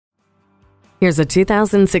Here's a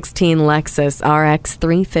 2016 Lexus RX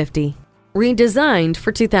 350. Redesigned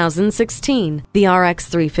for 2016, the RX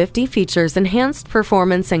 350 features enhanced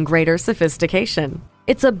performance and greater sophistication.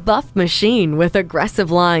 It's a buff machine with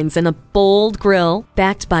aggressive lines and a bold grille,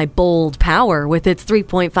 backed by bold power with its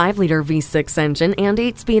 3.5-liter V6 engine and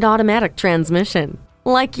 8-speed automatic transmission.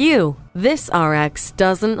 Like you, this RX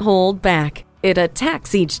doesn't hold back. It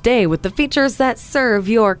attacks each day with the features that serve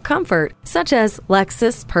your comfort, such as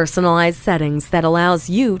Lexus personalized settings that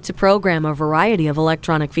allows you to program a variety of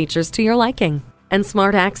electronic features to your liking, and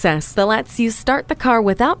smart access that lets you start the car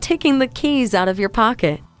without taking the keys out of your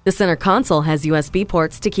pocket. The center console has USB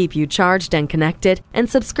ports to keep you charged and connected, and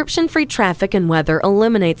subscription-free traffic and weather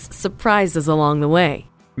eliminates surprises along the way.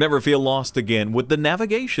 Never feel lost again with the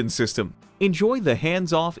navigation system. Enjoy the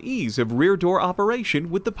hands-off ease of rear door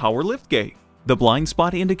operation with the power liftgate. The blind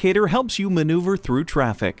spot indicator helps you maneuver through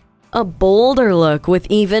traffic. A bolder look with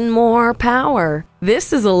even more power.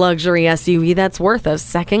 This is a luxury SUV that's worth a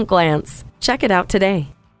second glance. Check it out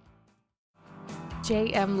today.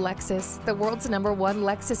 JM Lexus, the world's #1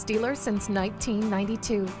 Lexus dealer since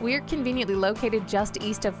 1992. We're conveniently located just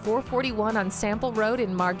east of 441 on Sample Road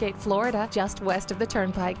in Margate, Florida, just west of the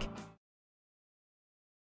Turnpike.